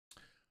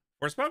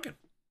Forspoken.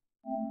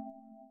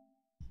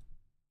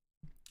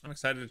 I'm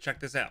excited to check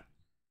this out.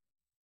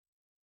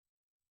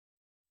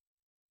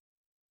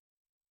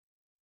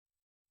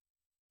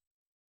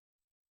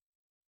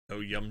 No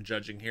yum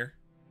judging here.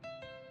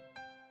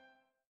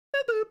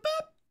 Boop, boop,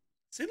 boop.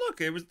 See, look,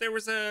 there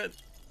was a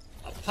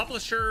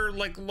publisher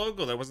like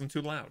logo that wasn't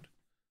too loud.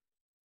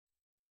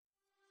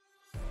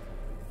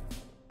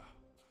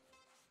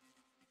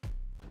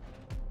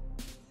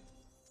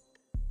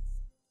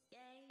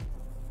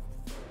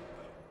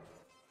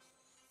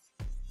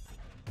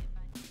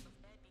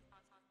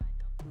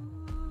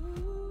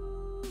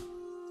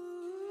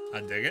 I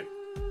dig it.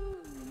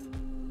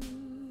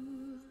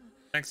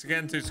 Thanks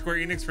again to Square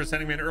Enix for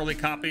sending me an early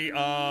copy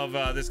of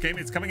this game.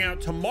 It's coming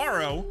out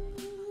tomorrow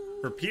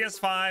for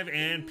PS5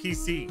 and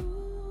PC.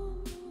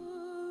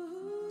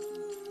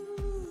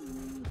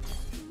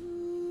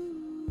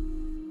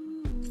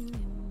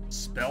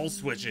 Spell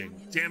switching.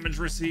 Damage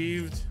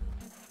received.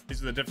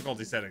 These are the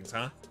difficulty settings,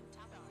 huh?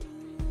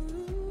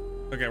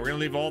 Okay, we're gonna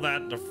leave all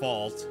that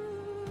default.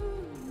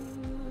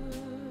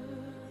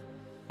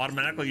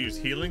 Automatically use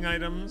healing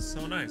items.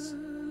 Oh, nice.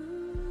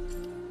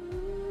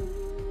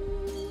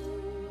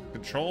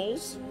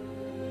 Controls.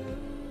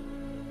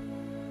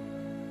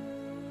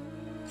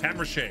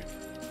 Camera shake.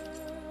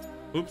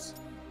 Oops.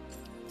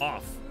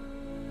 Off.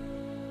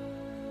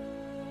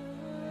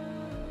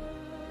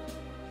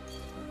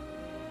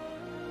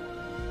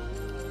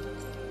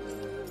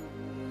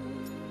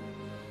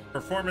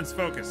 Performance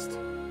focused.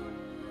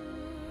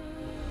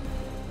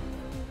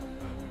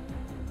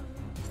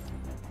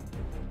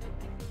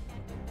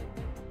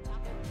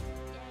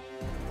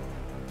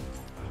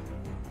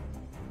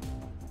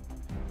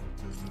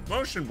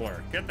 Motion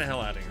blur. Get the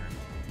hell out of here.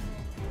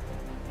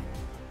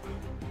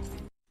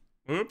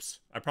 Oops.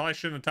 I probably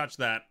shouldn't have touched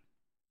that.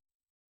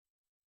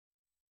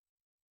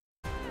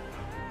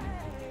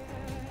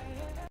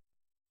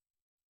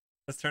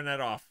 Let's turn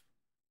that off.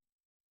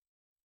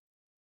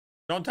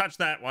 Don't touch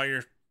that while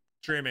you're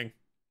streaming.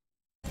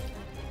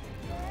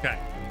 Okay.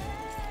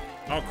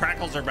 Oh,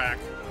 crackles are back.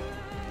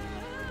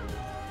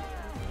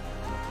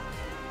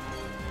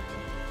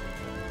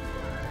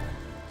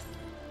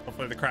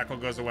 Hopefully the crackle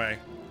goes away.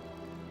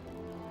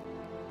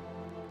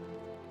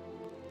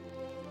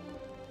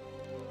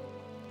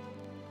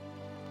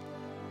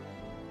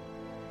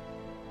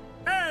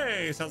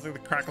 Hey, sounds like the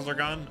crackles are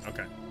gone.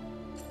 Okay.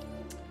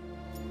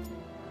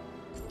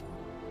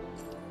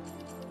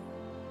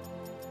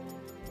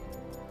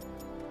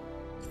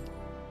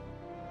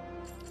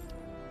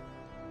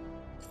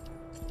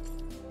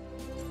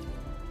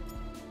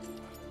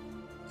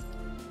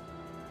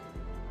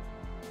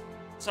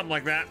 Something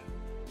like that.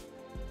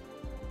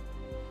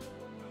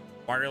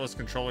 Wireless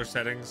controller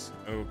settings.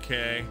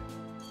 Okay.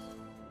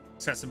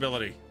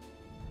 Accessibility.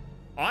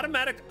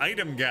 Automatic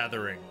item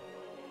gathering.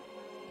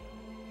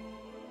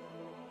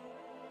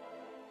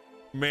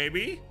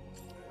 Maybe.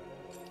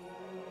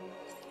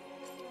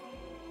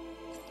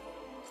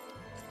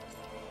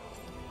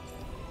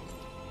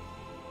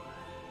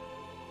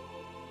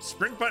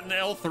 Sprint button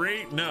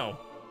L3? No.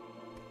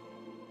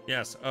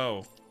 Yes,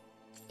 O. Oh,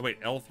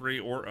 wait,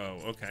 L3 or O.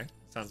 Okay,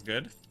 sounds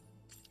good.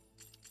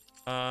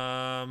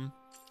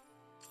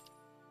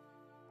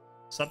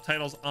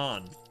 Subtitles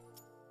on.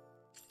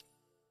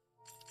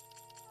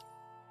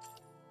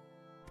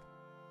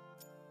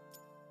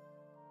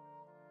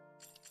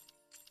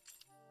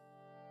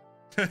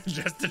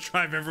 Just to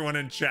drive everyone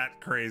in chat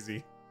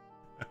crazy.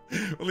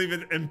 We'll leave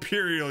it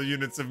imperial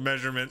units of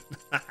measurement.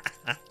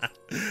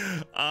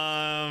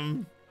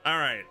 All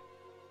right.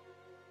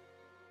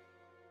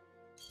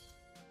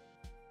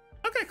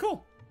 Okay,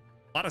 cool.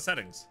 A lot of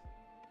settings.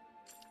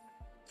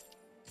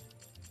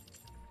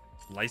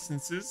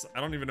 Licenses? I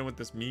don't even know what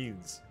this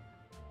means.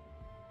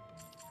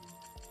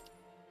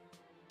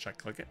 Should I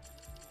click it?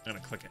 I'm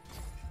gonna click it.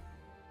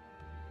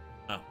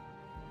 Oh.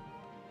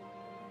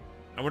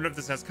 I wonder if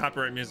this has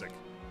copyright music.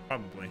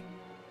 Probably.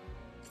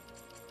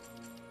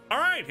 All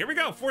right, here we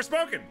go.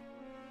 Forspoken.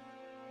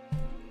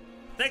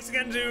 Thanks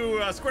again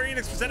to Square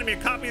Enix for sending me a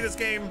copy of this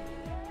game.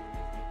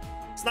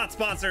 It's not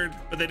sponsored,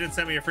 but they did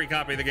send me a free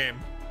copy of the game.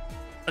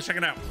 Let's check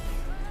it out.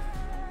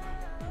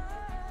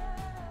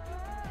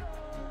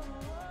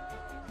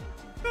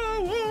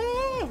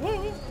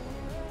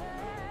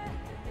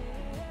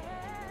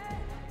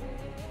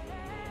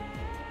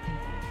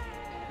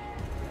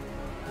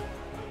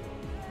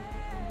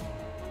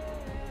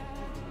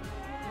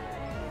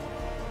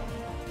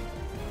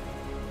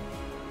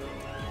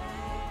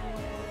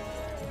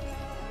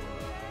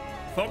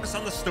 Focus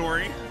on the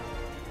story.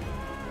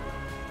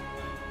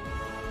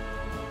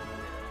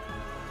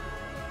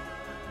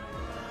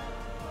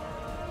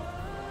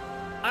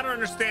 I don't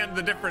understand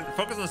the different.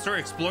 Focus on the story,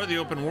 explore the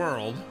open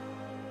world.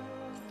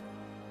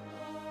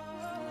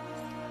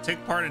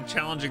 Take part in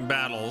challenging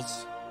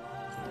battles.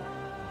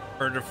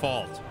 Or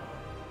default.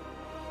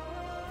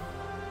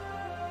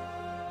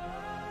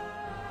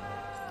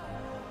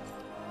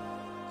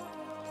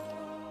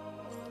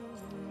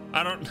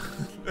 I don't.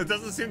 It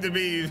doesn't seem to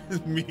be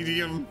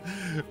medium,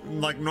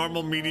 like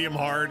normal, medium,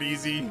 hard,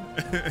 easy.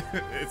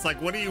 It's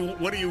like, what do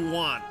you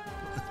want?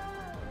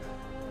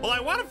 Well,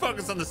 I want to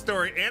focus on the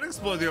story and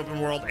explore the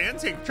open world and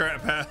take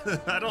trap.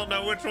 I don't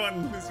know which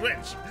one is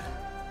which.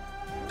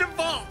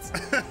 Default.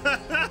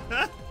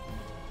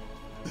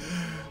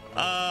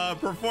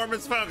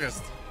 Performance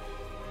focused.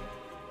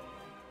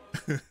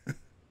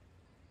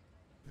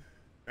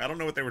 I don't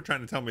know what they were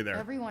trying to tell me there.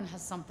 Everyone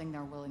has something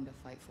they're willing to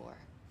fight for.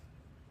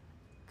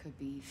 Could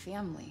be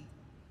family,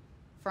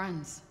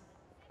 friends,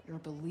 your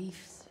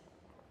beliefs,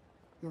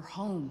 your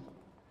home.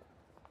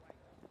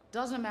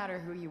 Doesn't matter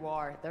who you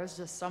are, there's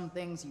just some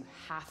things you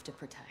have to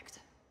protect.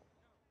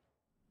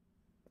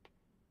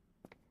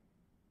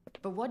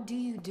 But what do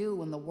you do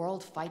when the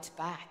world fights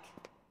back?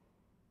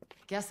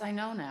 Guess I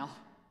know now.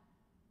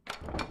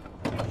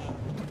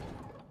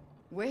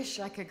 Wish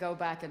I could go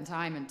back in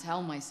time and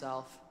tell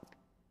myself.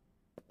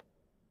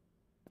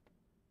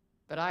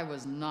 But I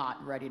was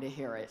not ready to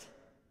hear it.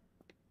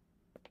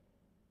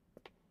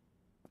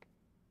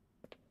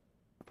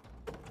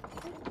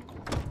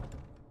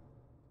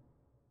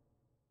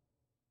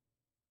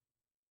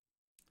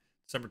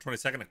 December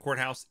 22nd, a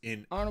courthouse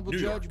in Honorable New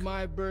Judge York.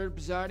 Maya Bird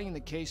presiding in the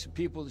case of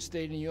people of the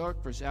state of New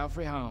York versus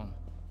Alfred Hound.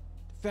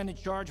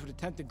 Defendant charged with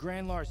attempted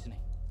grand larceny.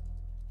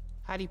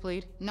 How do you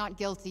plead? Not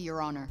guilty,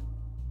 Your Honor.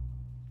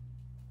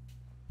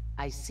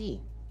 I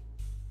see.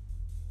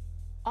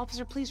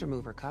 Officer, please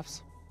remove her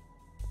cuffs.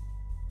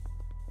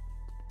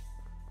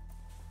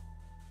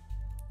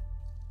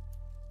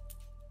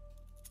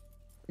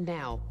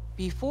 Now,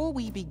 before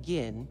we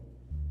begin,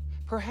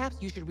 perhaps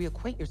you should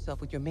reacquaint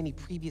yourself with your many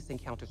previous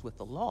encounters with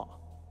the law.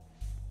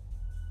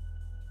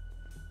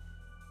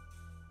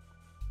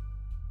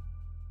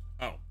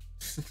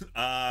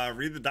 Oh.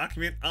 Read the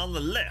document on the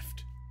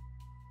left.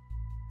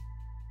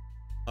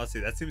 Let's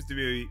see, that seems to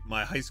be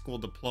my high school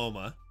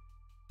diploma.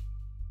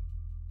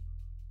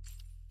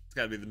 It's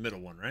gotta be the middle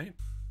one, right?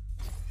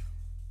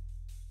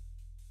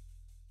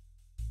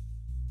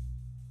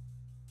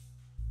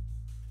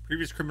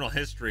 Previous criminal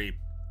history.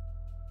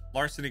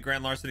 Larceny,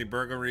 grand larceny,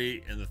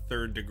 burglary, and the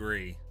 3rd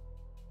degree.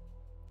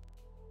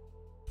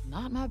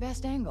 Not my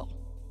best angle.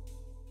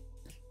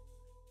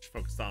 She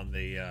focused on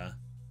the,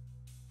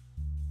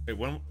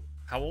 Wait,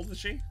 how old is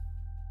she?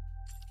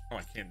 Oh,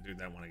 I can't do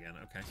that one again.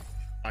 Okay.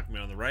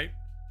 Document on the right.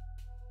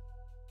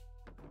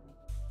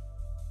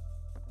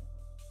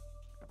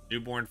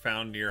 Newborn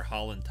found near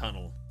Holland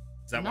Tunnel.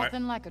 Is that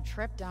Nothing like a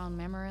trip down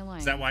memory lane.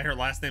 Is that why her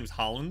last name's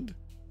Holland?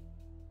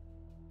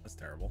 That's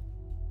terrible.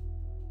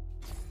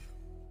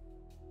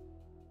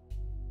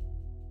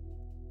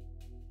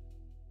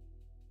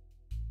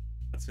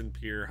 That's in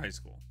Pier High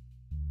School.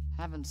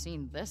 Haven't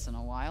seen this in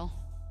a while.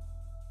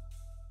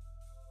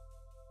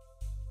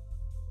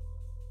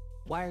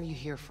 Why are you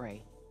here,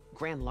 Frey?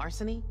 Grand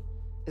larceny?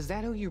 Is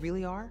that who you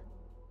really are?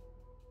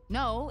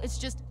 No, it's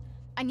just...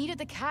 I needed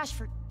the cash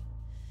for...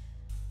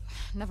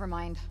 Never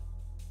mind.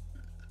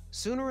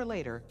 Sooner or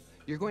later,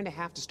 you're going to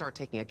have to start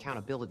taking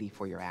accountability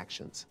for your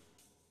actions.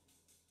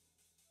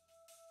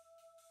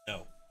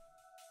 No.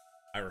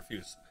 I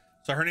refuse.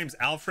 So her name's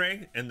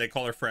Alfred, and they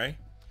call her Frey?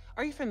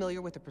 Are you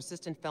familiar with the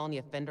persistent felony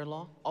offender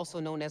law, also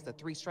known as the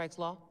 3 strikes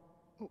law?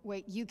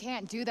 Wait, you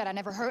can't do that. I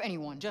never hurt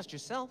anyone. Just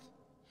yourself.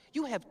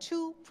 You have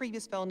 2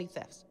 previous felony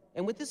thefts,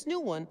 and with this new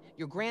one,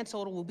 your grand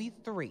total will be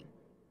 3.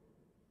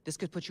 This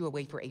could put you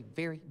away for a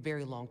very,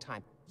 very long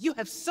time. You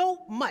have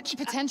so much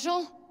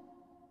potential?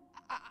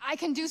 I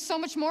can do so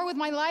much more with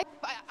my life.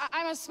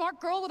 I'm a smart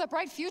girl with a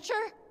bright future.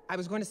 I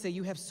was going to say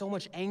you have so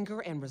much anger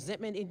and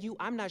resentment in you,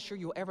 I'm not sure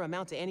you'll ever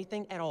amount to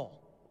anything at all.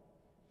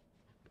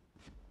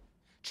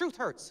 Truth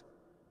hurts.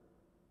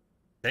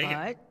 Dang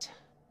it. But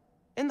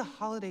in the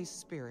holiday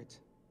spirit,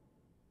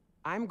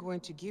 I'm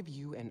going to give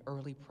you an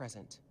early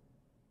present.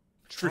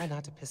 Try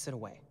not to piss it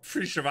away.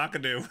 Free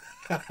Shavakadu.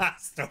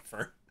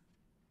 Stuffer.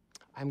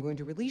 I'm going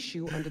to release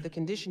you under the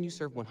condition you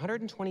serve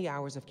 120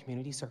 hours of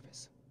community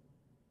service.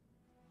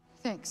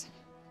 Thanks.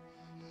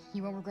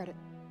 You won't regret it.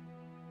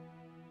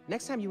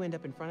 Next time you end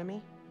up in front of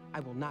me, I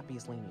will not be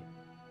as lenient.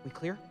 We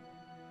clear?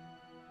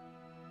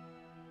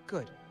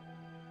 Good.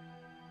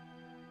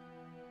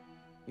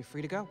 You're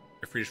free to go.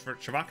 You're free for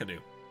Shavakadu.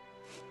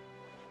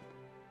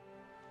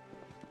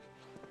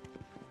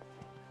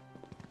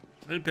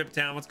 Hey,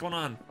 Piptown, what's going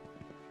on?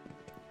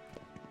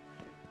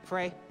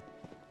 Frey,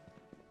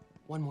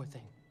 one more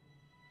thing.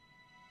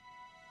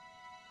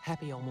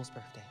 Happy almost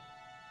birthday.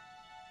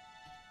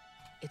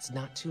 It's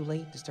not too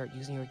late to start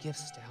using your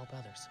gifts to help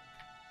others.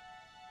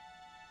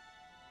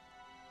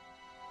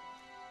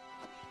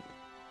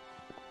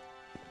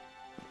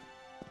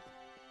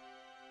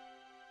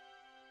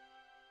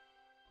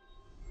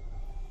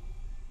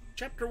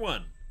 Chapter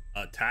 1.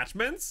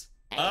 Attachments?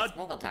 Hey, it's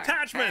Muggletard.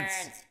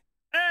 Attachments! Turns.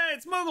 Hey,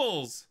 it's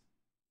Muggles!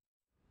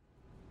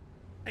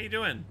 How you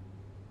doing?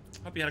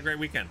 Hope you had a great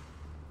weekend.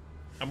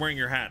 I'm wearing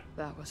your hat.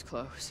 That was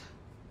close.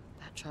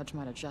 That judge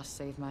might have just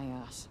saved my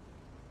ass.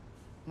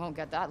 Won't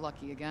get that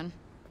lucky again.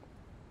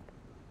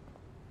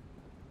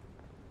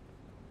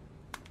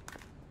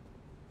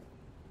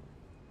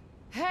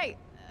 Hey,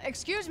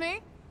 Excuse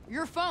me?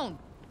 Your phone.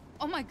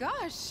 Oh my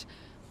gosh.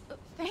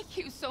 Thank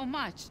you so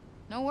much.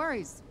 No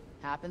worries.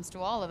 Happens to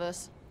all of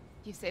us.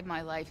 You saved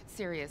my life,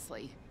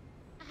 seriously.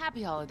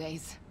 Happy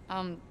holidays.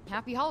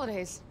 Happy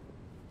holidays.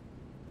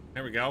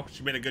 There we go.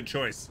 She made a good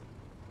choice.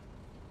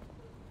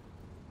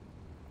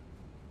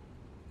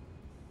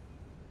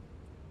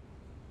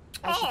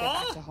 I should get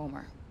back to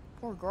Homer.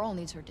 Poor girl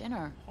needs her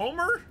dinner.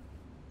 Homer?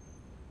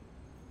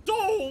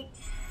 Don't!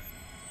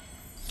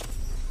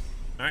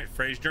 Alright,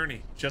 Frey's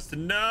journey. Just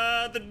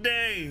another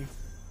day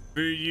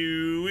for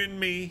you and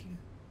me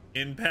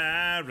in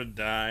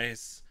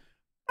paradise.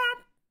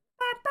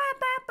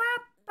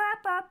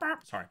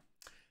 Sorry.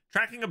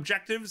 Tracking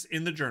objectives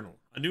in the journal.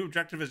 A new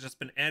objective has just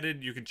been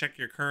added. You can check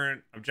your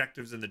current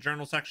objectives in the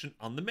journal section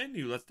on the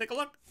menu. Let's take a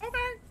look.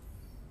 Okay.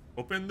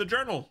 Open the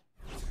journal.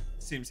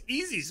 Seems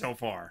easy so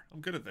far.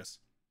 I'm good at this.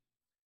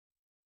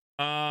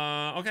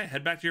 Okay,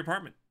 head back to your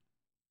apartment.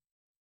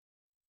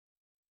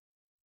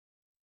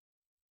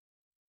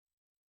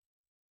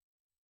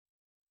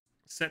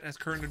 Set as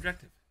current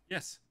objective.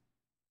 Yes.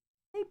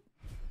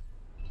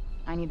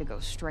 I need to go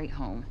straight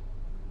home.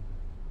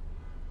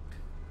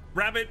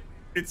 Rabbit,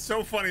 it's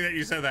so funny that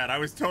you said that. I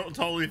was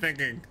totally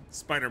thinking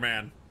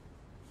Spider-Man.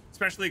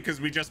 Especially because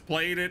we just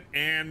played it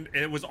and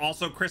it was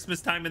also Christmas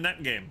time in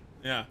that game.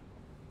 Yeah.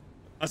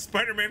 A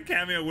Spider-Man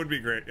cameo would be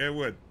great. It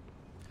would.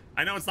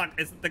 I know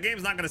the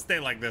game's not going to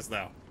stay like this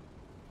though.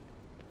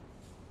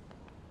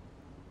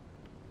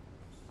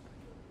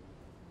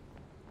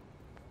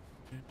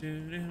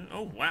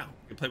 Oh wow,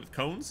 you can play with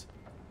cones.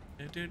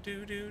 Hey,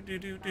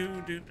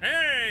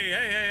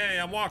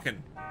 I'm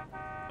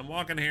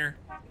walking here.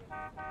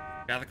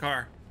 Got the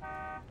car.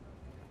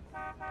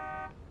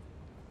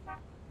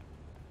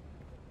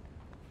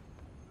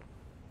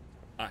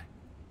 Hi.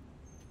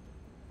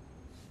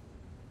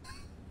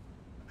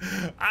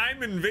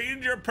 I'm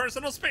invading your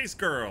personal space,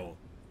 girl.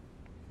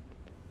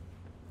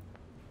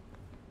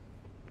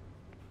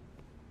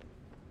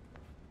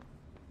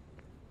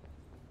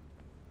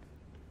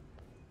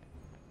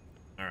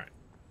 All right.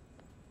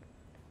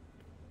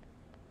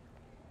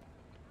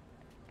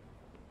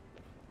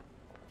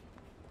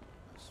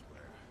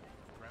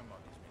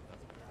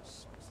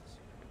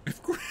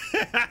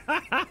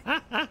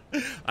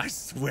 I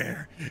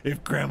swear,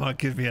 if Grandma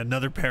gives me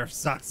another pair of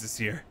socks this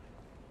year.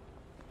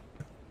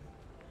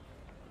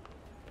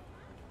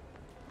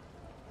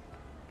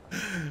 Oh,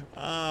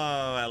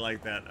 I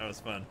like that. That was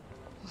fun.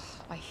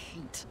 I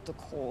hate the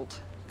cold.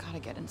 Gotta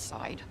get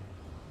inside.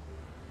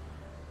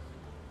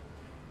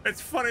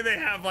 It's funny they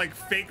have like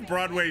fake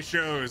Broadway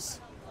shows.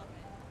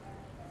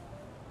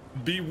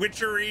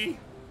 Bewitchery,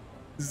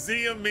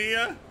 Zia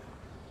Mia,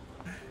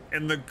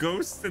 and the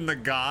Ghosts and the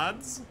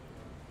Gods.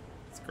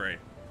 It's great.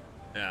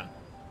 Yeah.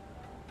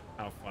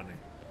 How funny.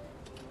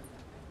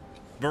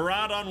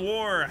 Barad on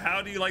War,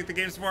 how do you like the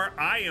game so far?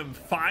 I am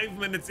 5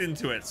 minutes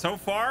into it. So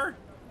far,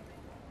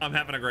 I'm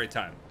having a great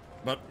time.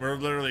 But we're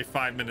literally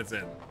 5 minutes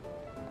in.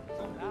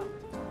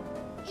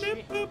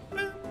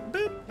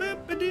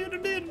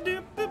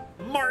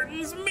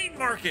 Martin's Meat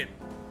Market.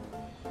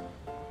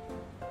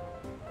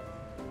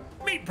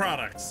 Meat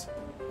products.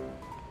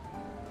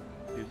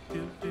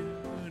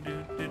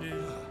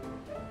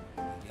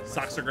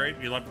 Socks are great.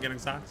 You love getting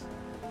socks?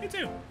 Me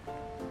too.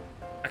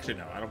 Actually,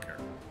 no, I don't care.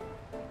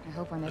 I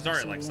hope I never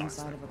Sorry, see like the socks,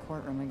 inside though. of a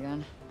courtroom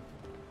again.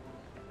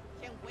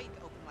 Can't wait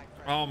to open my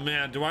present. Oh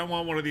man, do I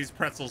want one of these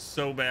pretzels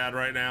so bad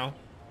right now?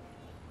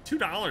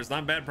 $2,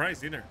 not a bad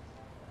price either.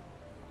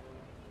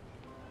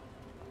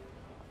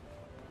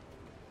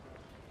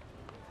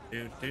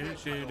 Do do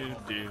do do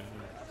do.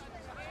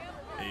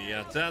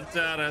 Yeah da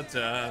da da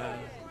da.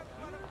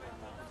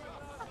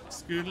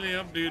 Scoodly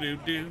up do do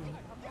do.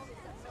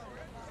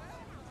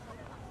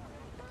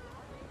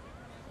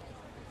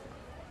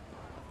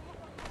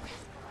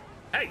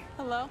 Hey.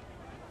 Hello?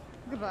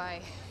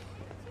 Goodbye.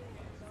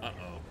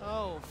 Uh-oh.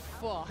 Oh,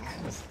 fuck.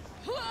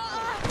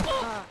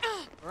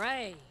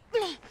 Ray.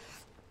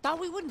 Thought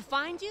we wouldn't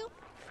find you?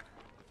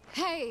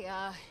 Hey,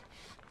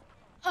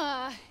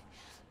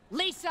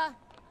 Lisa!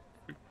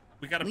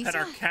 We gotta pet Lisa?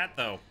 our cat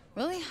though.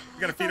 really?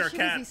 We gotta feed our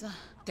cat.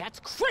 That's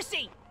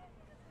Chrissy!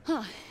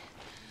 Huh.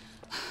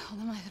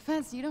 Well, in my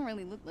defense, you don't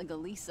really look like a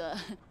Lisa.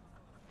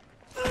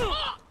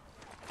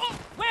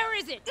 Where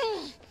is it?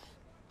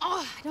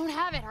 Oh, I don't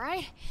have it, all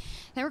right?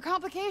 There were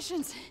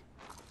complications.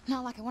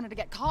 Not like I wanted to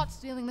get caught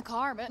stealing the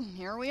car, but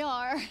here we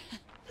are.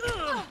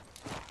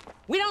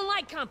 We don't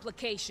like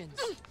complications.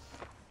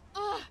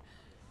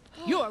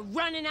 You're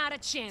running out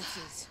of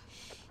chances.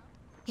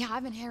 Yeah,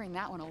 I've been hearing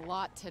that one a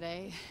lot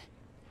today.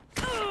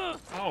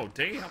 Oh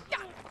damn.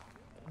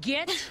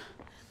 Get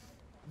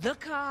the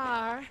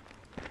car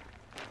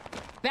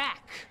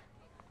back.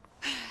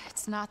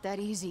 It's not that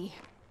easy.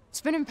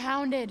 It's been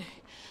impounded.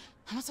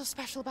 What's so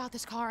special about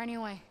this car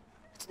anyway?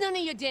 It's none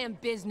of your damn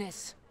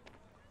business.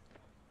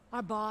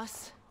 Our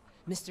boss,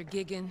 Mr.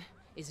 Gigan,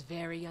 is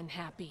very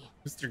unhappy.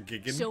 Mr.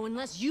 Gigan. So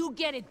unless you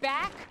get it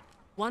back,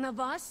 one of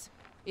us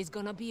is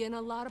gonna be in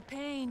a lot of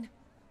pain.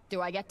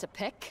 Do I get to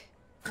pick?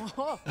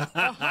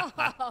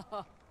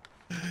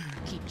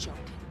 Keep joking.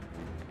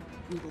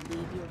 We will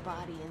leave your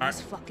body in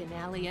this fucking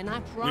alley, and I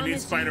We promise need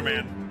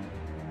Spider-Man.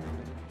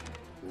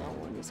 no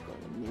one is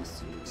gonna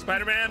miss you.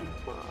 Spider-Man.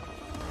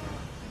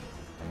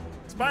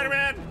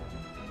 Spider-Man.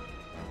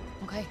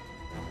 Okay.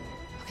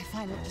 Okay,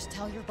 fine. We'll just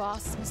tell your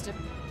boss, Mr.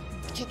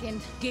 Chicken.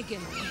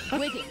 Giggin.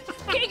 Wiggin.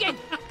 Giggin!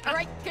 All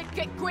right,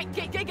 Giggin.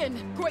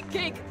 Quick,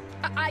 Gig.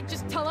 I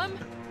just tell him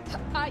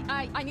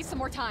I need some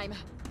more time.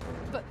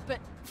 But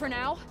for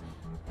now,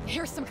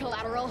 here's some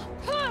collateral.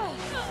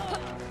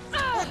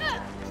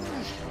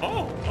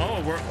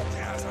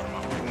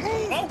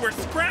 We're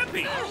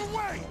scrappy.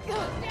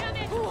 Damn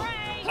it,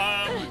 Ray!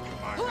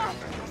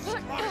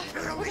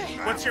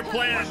 What's your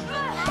plan?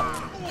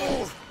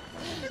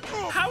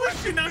 How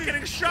is she not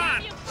getting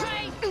shot?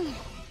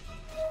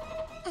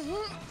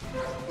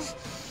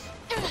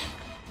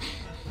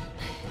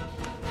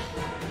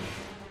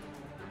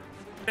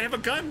 They have a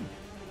gun.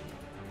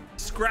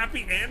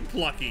 Scrappy and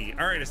plucky.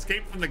 All right,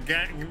 escape from the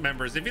gang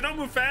members. If you don't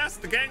move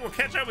fast, the gang will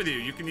catch up with you.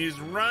 You can use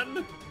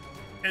run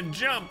and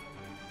jump.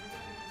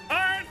 All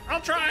right,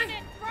 I'll try.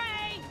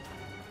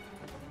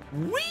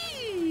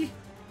 Whee!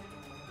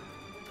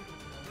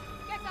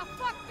 Get the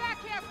fuck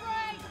back here,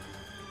 Ray!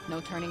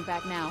 No turning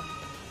back now.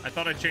 I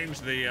thought I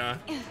changed the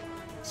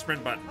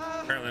sprint button.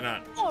 Apparently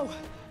not. Oh,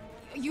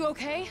 you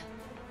okay?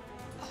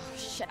 Oh,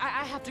 shit,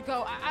 I have to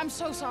go. I'm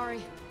so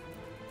sorry.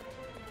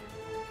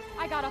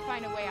 I gotta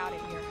find a way out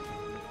of here.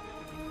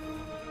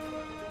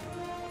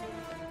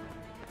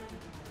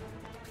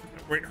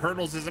 Wait,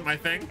 hurdles isn't my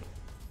thing?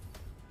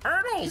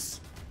 Hurdles!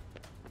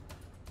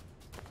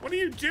 What are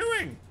you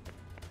doing?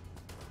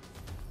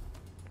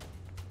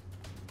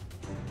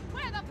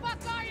 Where the fuck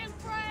are you,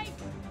 Ray?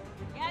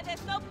 Yeah,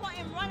 there's no point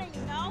in running,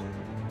 you know?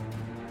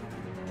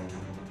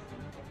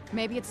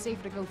 Maybe it's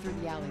safer to go through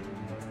the alley.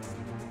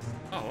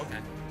 Oh, okay.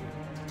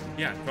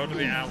 Yeah, go to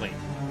the alley.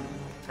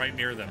 Right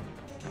near them.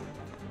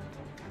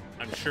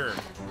 I'm sure.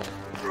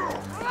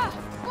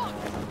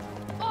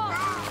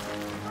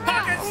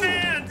 Pocket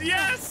sand!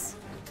 Yes!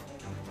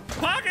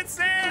 Pocket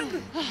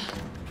sand!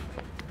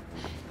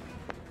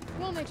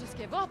 Won't they just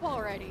give up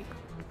already?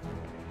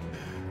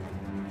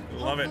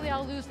 Love Hopefully it.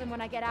 I'll lose them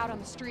when I get out on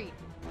the street.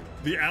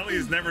 The alley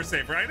is never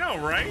safer. I know,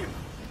 right?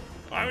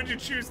 Why would you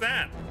choose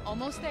that?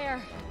 Almost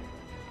there.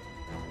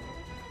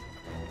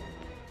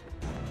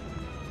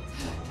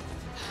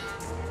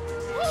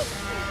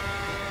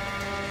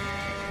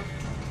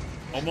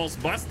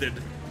 Almost busted.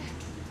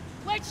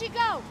 Where'd she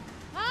go?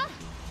 Huh?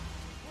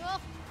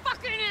 Well,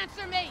 fucking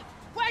answer me!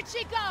 Where'd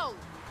she go?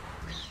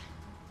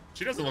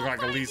 She doesn't look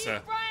like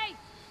Elisa. Ray!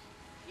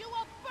 You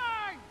will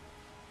burn!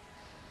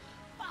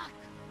 Fuck!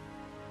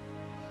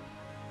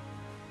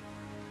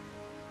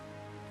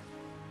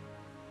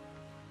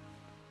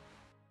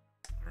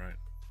 All right.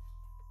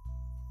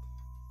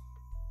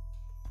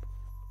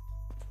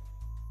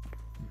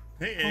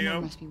 Hey, Homer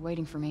Ayo. must be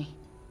waiting for me.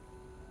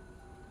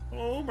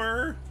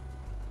 Homer.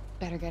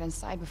 Better get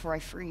inside before I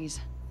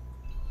freeze.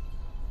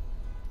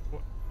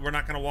 We're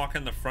not gonna walk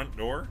in the front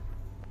door?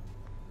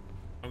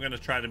 I'm gonna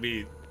try to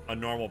be a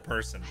normal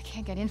person. I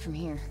can't get in from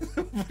here.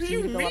 What do You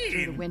you need to go up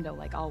through the mean? window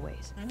like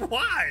always.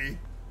 Why?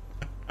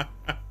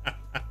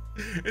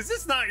 Is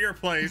this not your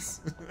place?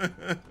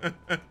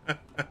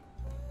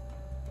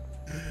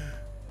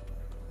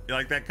 You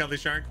like that, Cuddly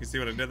Shark? You see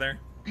what I did there?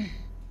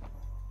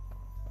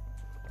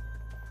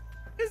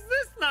 Is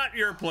this not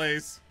your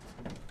place?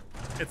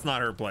 It's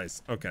not her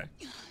place. Okay.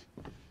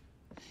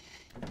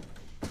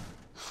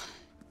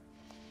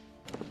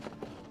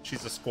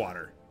 She's a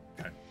squatter.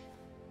 Okay.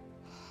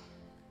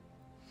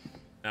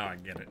 Now I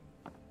get it.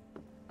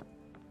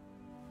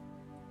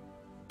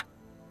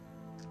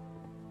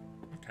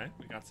 Okay,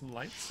 we got some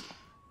lights.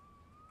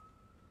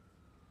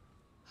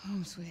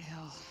 Home sweet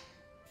hell.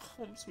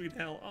 Home sweet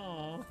hell.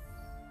 Aww.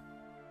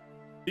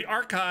 The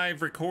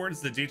archive records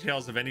the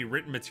details of any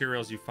written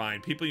materials you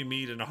find, people you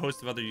meet, and a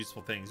host of other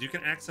useful things. You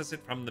can access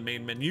it from the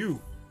main menu.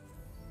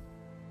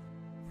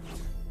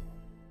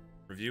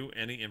 Review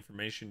any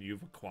information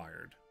you've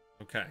acquired.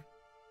 Okay.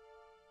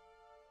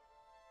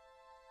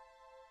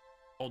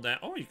 Hold down.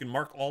 Oh, you can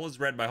mark all as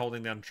read by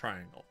holding down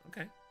triangle.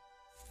 Okay.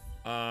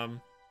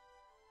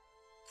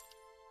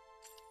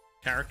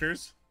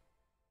 Characters.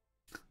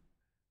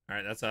 All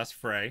right, that's us,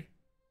 Frey.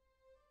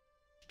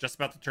 Just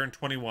about to turn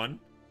 21.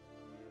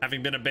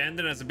 Having been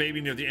abandoned as a baby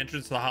near the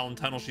entrance to the Holland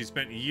Tunnel, she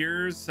spent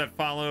years that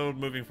followed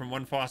moving from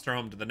one foster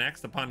home to the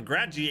next. Upon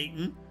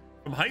graduating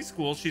from high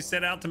school, she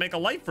set out to make a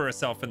life for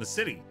herself in the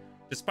city.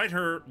 Despite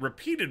her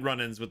repeated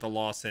run-ins with the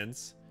law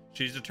since,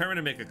 she's determined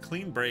to make a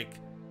clean break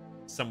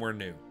somewhere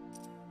new.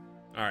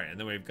 All right, and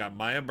then we've got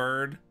Maya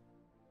Bird,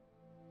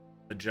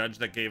 the judge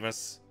that gave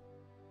us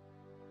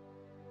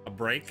a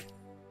break.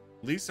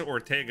 Lisa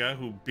Ortega,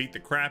 who beat the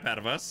crap out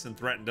of us and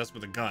threatened us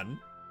with a gun.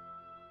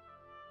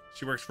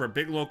 She works for a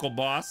big local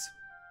boss,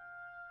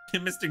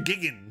 Mr.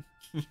 Giggin.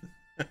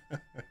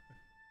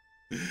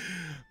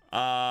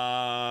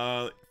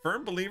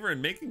 Firm believer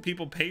in making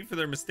people pay for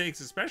their mistakes,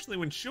 especially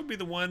when she'll be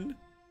the one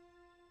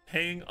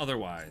paying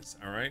otherwise.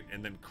 All right,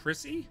 and then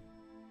Chrissy,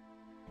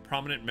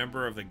 prominent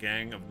member of the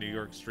gang of New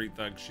York street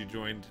thugs. She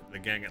joined the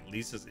gang at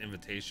Lisa's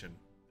invitation.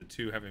 The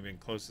two having been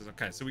closest.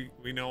 Okay, so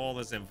we know all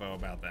this info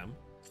about them.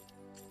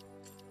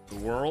 The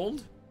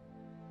world?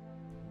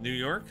 New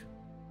York?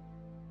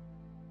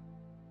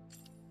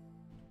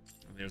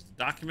 And there's the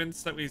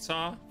documents that we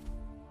saw.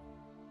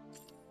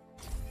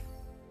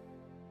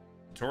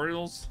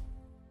 Tutorials.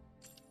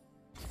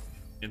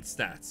 And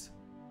stats.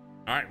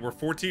 Alright, we're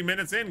 14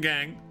 minutes in,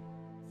 gang.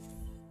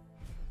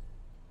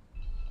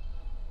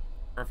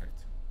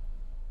 Perfect.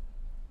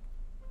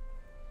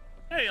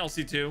 Hey,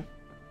 LC2.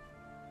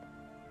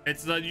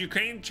 It's the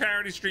Ukraine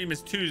charity stream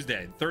is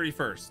Tuesday,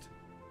 31st.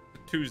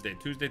 Tuesday.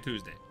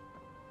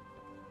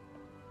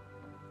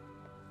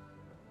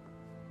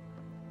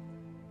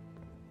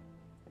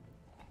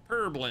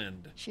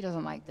 Purblend. She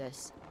doesn't like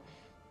this,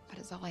 but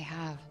it's all I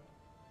have.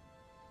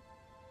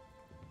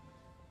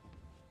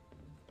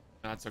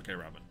 That's okay,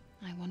 Robin.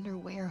 I wonder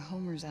where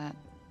Homer's at.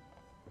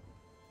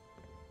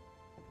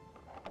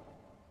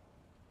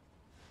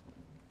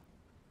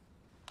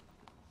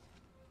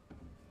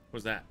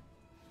 What's that?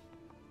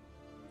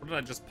 What did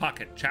I just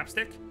pocket?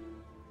 Chapstick?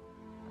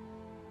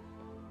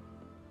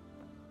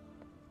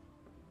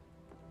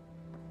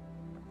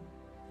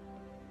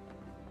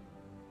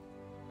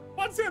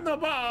 What's in the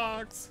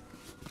box?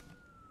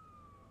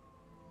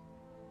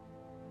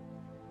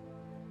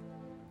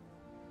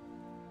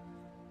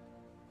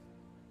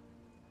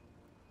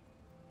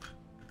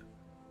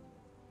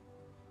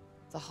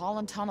 The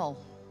Holland Tunnel,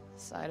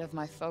 site of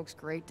my folks'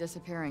 great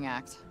disappearing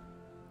act.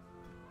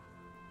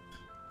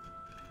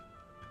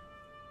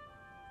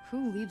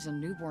 Who leaves a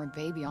newborn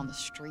baby on the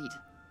street?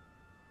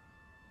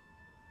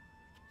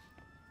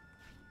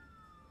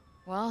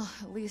 Well,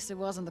 at least it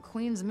wasn't the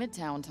Queens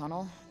Midtown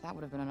Tunnel. That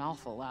would have been an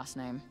awful last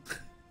name.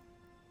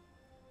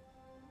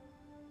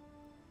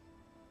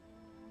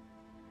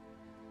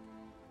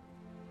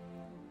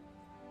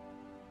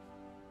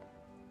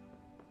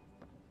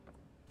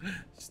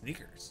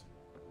 Sneakers.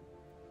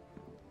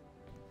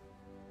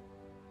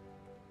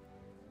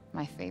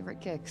 My favorite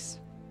kicks.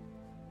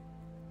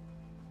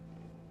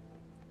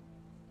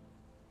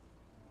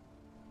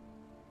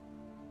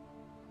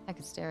 I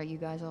could stare at you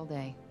guys all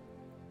day.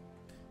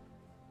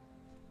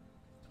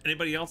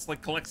 Anybody else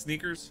like collect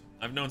sneakers?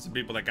 I've known some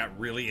people that got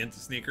really into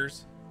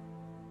sneakers.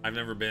 I've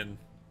never been.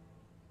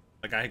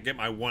 Like, I get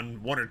my one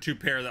or two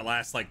pair that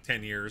last like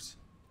 10 years.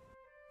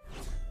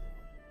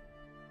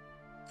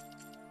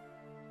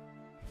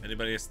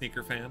 Anybody a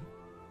sneaker fan?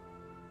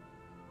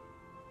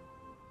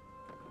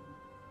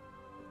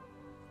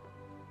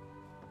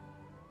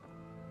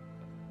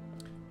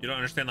 You don't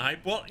understand the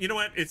hype? Well, you know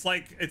what? It's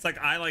like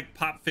I like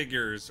pop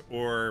figures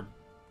or,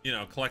 you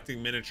know,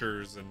 collecting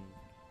miniatures and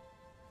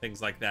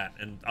things like that,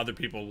 and other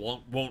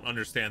people won't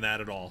understand that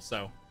at all.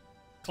 So,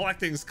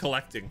 collecting's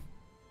collecting.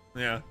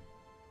 Yeah.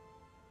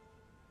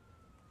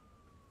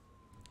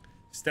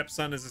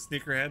 Stepson is a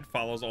sneakerhead,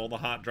 follows all the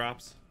hot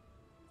drops.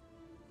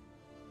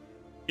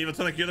 Even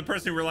so, like, you're the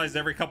person who realized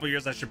every couple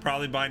years I should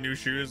probably buy new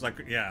shoes. Like,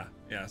 yeah,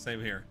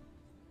 same here.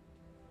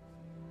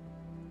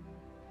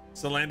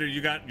 Solander,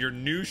 you got your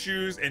new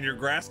shoes and your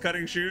grass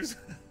cutting shoes?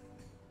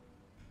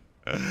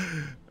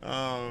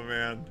 Oh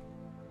man,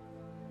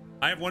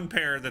 I have one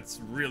pair that's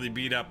really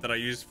beat up that I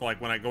use for like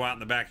when I go out in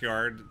the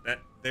backyard. That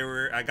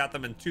I got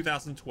them in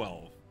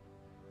 2012.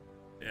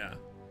 Yeah.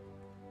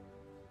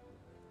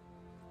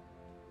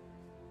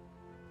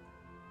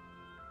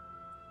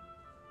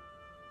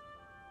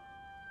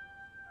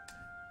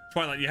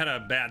 Twilight, you had a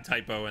bad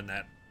typo in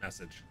that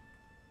message.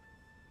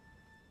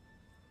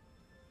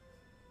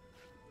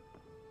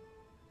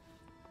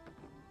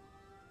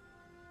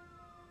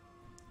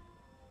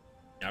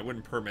 Yeah, I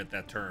wouldn't permit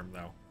that term,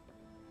 though.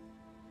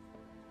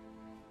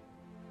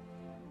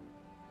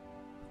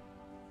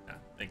 Yeah,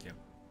 thank you.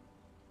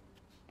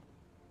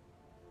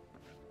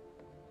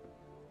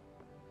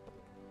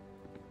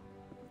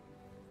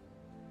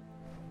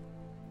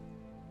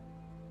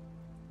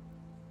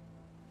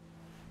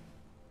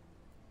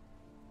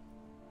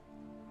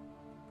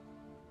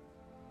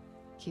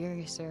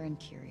 Curiouser and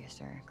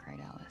curiouser, cried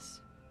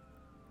Alice.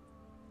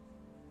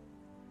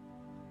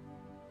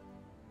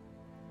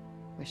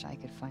 Wish I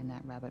could find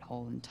that rabbit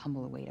hole and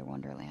tumble away to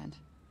Wonderland.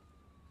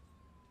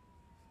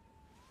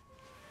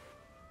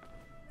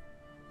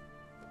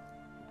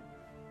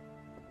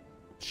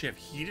 Does she have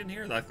heat in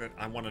here? Like,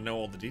 I want to know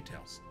all the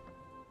details.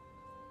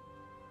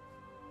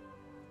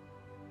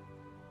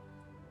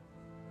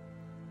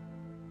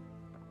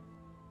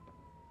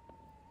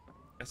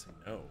 Guess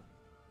I know.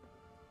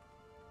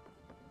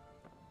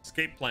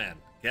 Escape plan.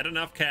 Get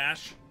enough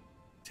cash.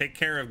 Take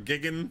care of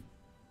Gigan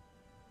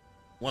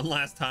one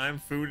last time.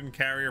 Food and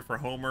carrier for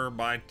Homer.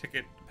 Buy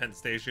ticket to Penn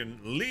Station.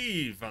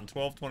 Leave on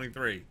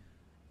 12/23.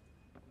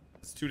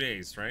 It's 2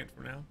 days, right,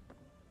 from now?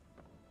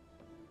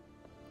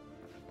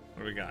 What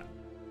do we got?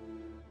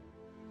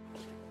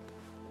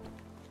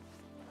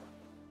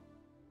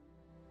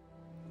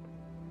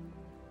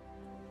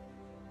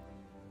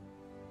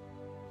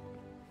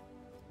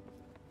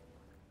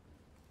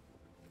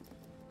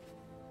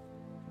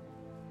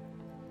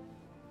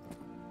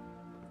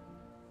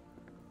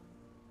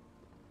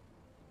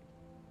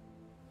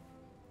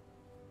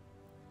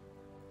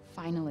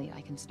 Finally, I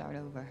can start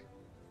over.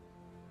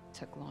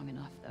 Took long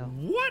enough, though.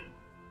 What?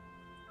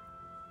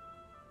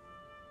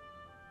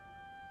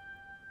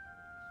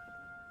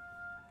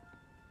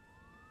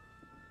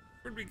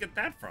 Where'd we get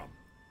that from?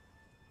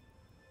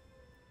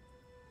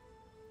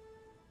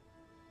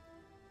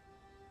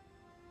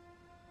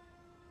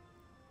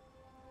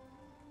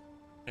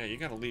 Yeah, you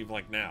gotta leave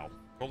like now.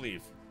 Go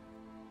leave.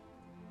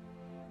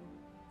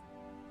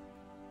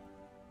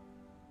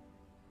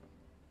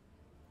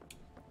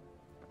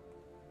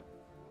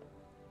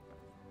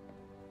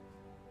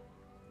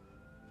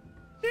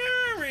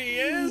 There he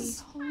is!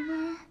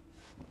 Homer.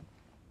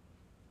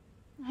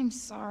 I'm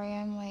sorry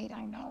I'm late,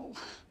 I know.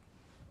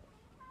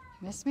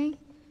 Miss me?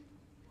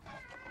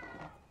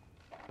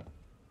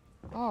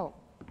 Oh,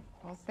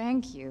 well,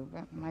 thank you,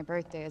 but my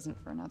birthday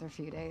isn't for another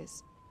few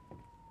days.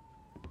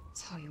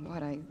 Tell you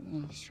what, I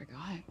almost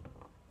forgot.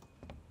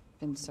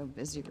 Been so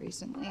busy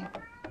recently.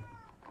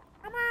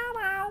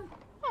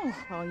 Oh,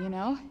 well, you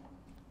know.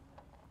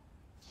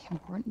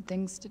 Important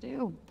things to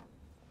do.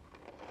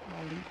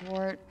 Holding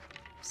court,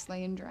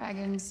 slaying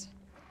dragons.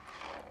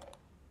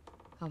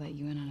 I'll let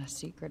you in on a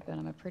secret, but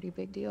I'm a pretty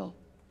big deal.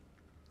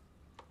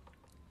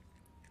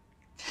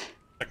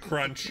 A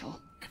crunch.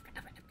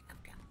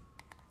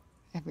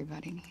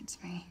 Everybody needs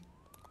me.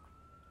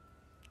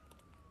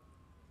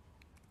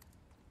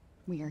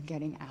 We are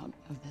getting out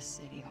of the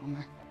city,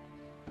 Homer.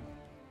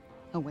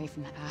 Away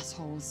from the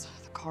assholes,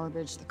 the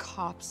garbage, the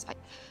cops.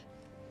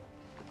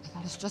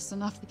 That is just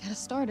enough to get us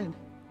started.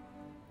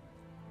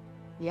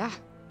 Yeah.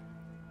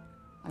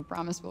 I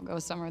promise we'll go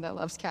somewhere that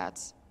loves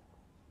cats.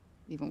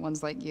 Even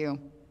ones like you.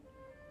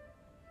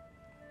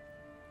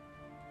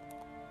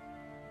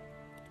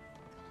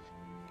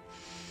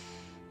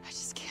 I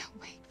just can't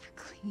wait for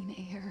clean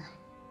air,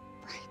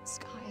 bright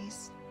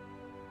skies.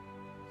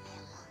 No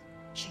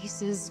more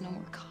chases, no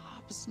more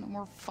cops, no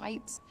more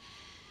fights.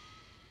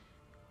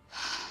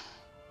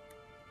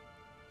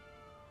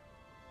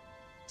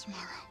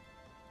 Tomorrow.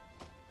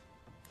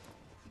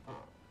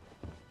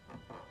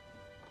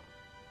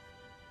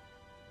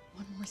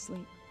 One more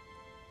sleep,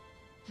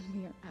 and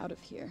we are out of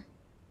here.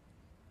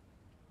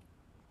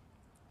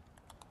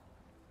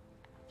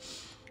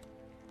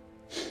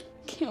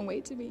 Can't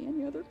wait to be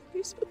any other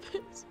place but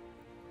this.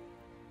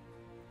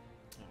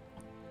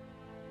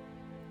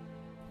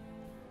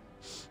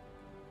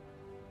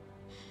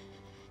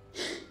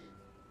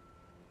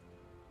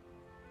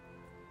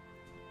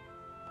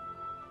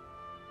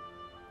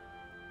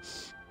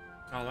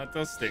 Oh, that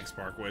does stink,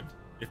 Sparkwood.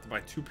 You have to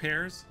buy 2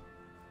 pairs?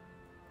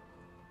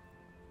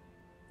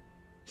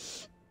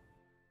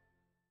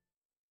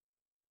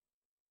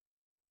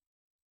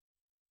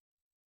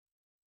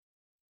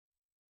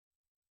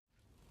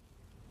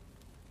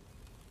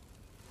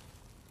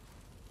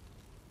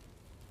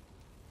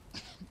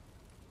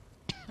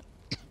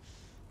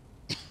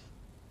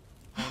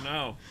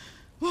 Oh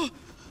no.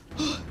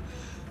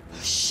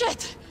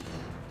 Shit!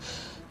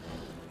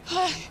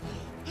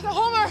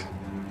 Homer!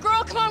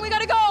 Girl, come on, we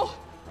gotta go!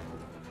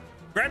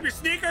 Grab your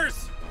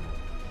sneakers!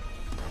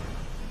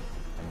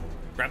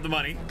 Grab the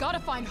money. Gotta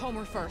find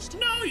Homer first.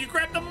 No, you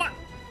grab the money.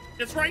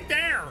 It's right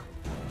there.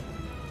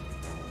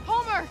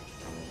 Homer!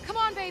 Come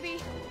on, baby!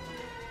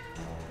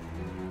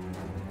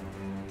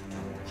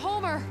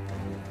 Homer!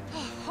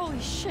 Oh,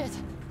 holy shit.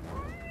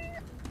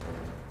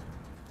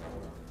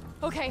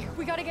 Okay,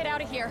 we gotta get out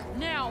of here,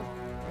 now!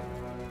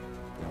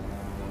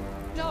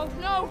 No,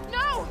 no,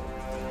 no!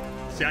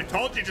 See, I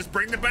told you, just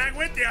bring the bag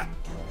with you.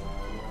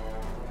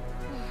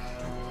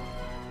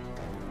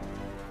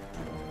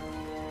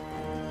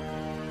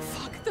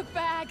 Fuck the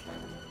bag!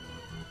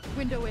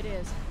 Window it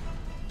is.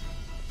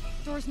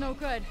 Door's no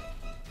good.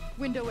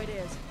 Window it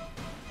is.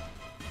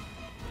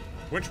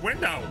 Which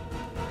window?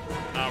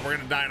 We're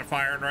gonna die in a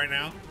fire right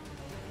now.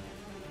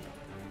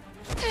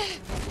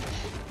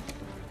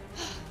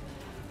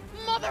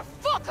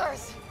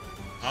 Motherfuckers!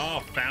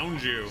 Oh,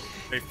 found you.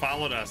 They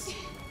followed us.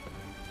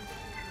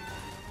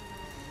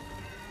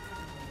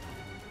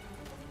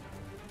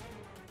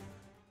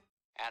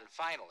 And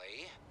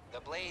finally, the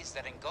blaze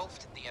that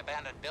engulfed the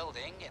abandoned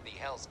building in the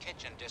Hell's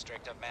Kitchen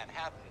district of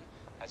Manhattan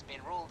has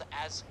been ruled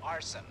as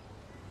arson.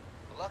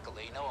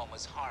 Luckily, no one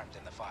was harmed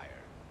in the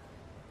fire.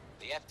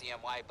 The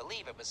FDNY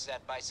believe it was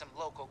set by some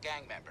local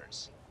gang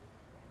members.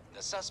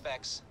 The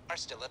suspects are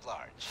still at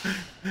large.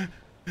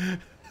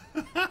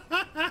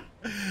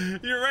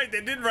 You're right,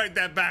 they did write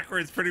that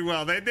backwards pretty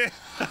well. They did.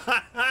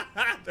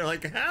 They're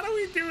like, how do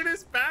we do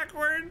this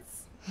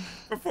backwards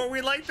before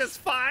we light this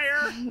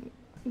fire?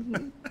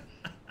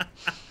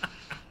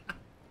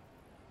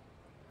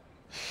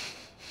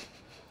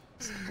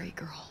 Sorry,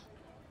 girl.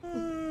 Oh,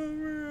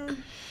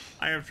 man.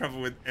 I have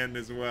trouble with N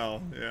as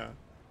well, yeah.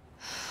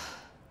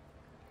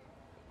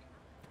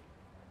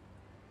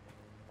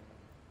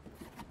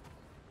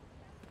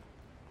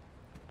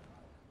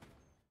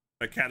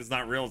 That cat is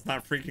not real. It's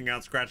not freaking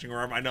out, scratching her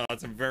arm. I know,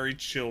 it's a very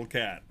chill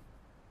cat.